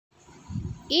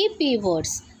AP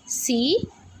words. C,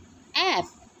 app.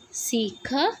 C,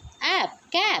 app,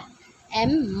 cap.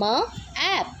 M,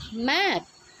 app, map.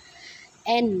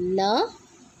 N,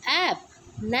 app,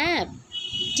 nap.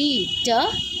 T,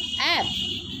 app,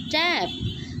 tap.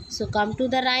 So come to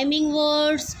the rhyming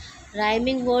words.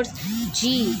 Rhyming words.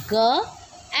 G,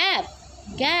 app,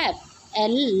 gap.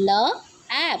 L,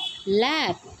 app,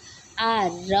 lap.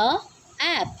 R,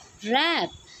 app, rap.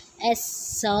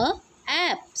 S,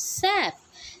 app, sap.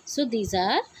 So these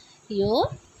are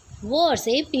your words,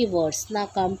 AP words. Now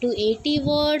come to AT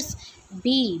words.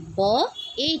 B,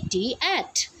 AT,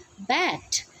 at,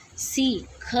 bat. C,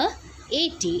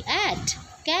 AT, at,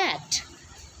 cat.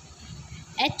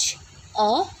 H,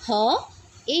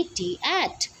 AT,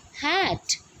 at,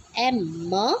 hat.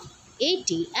 M,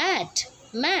 AT, at,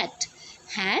 mat.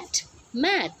 Hat,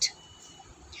 mat.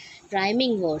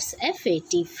 Rhyming words.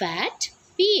 FAT, fat.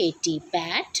 PAT,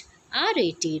 pat.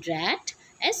 RAT, rat.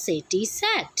 SAT,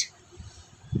 sat.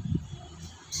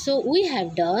 So we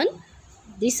have done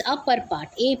this upper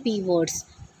part, AP words.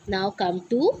 Now come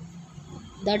to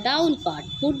the down part.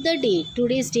 Put the date.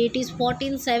 Today's date is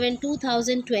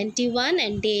 14/7/2021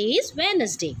 and day is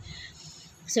Wednesday.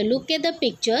 So look at the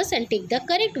pictures and take the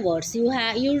correct words. You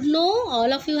know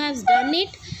all of you have done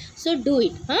it. So do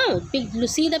it.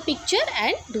 See the picture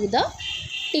and do the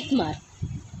tick mark.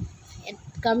 And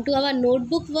come to our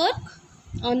notebook work.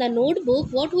 On the notebook,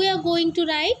 what we are going to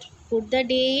write? Put the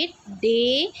date,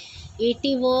 day,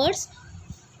 80 words.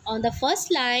 On the first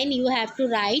line, you have to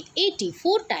write 80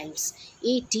 4 times.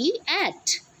 80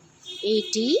 at.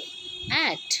 80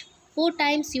 at. 4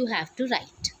 times you have to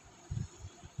write.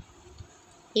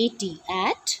 80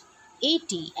 at.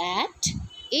 80 at.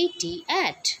 80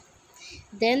 at.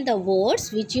 Then the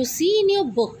words which you see in your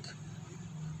book.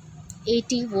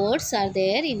 80 words are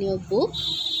there in your book.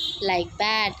 Like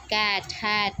bat, cat,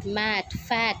 hat, mat,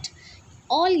 fat.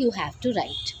 All you have to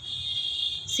write.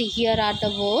 See, here are the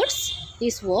words.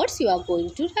 These words you are going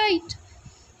to write.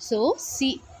 So,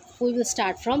 see, we will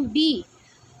start from B.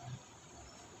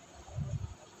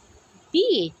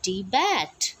 BAT,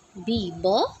 bat. B,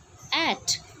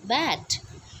 at, bat.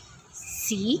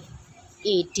 C,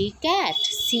 AT, cat.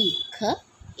 C,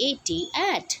 AT,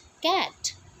 at,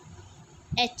 cat.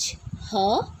 H,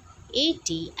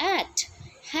 AT, at,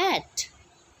 hat.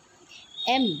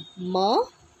 M,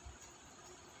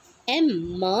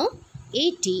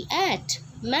 AT, at,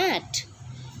 mat.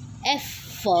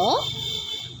 F,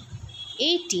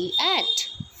 AT, at,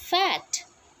 fat.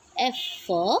 F,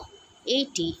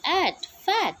 AT, at,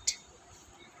 fat.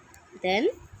 Then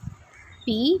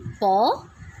P,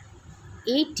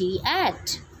 AT,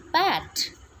 at,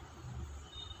 pat.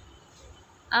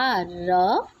 R,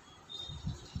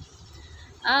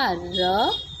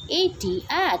 AT,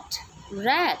 at,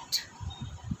 rat.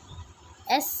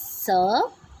 S,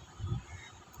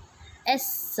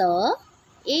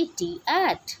 AT,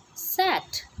 at,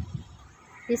 sat.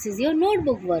 This is your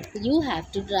notebook work. You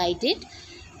have to write it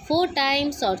 4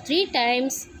 times or 3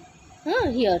 times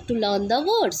here to learn the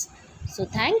words. So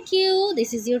thank you.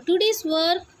 This is your today's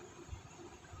work.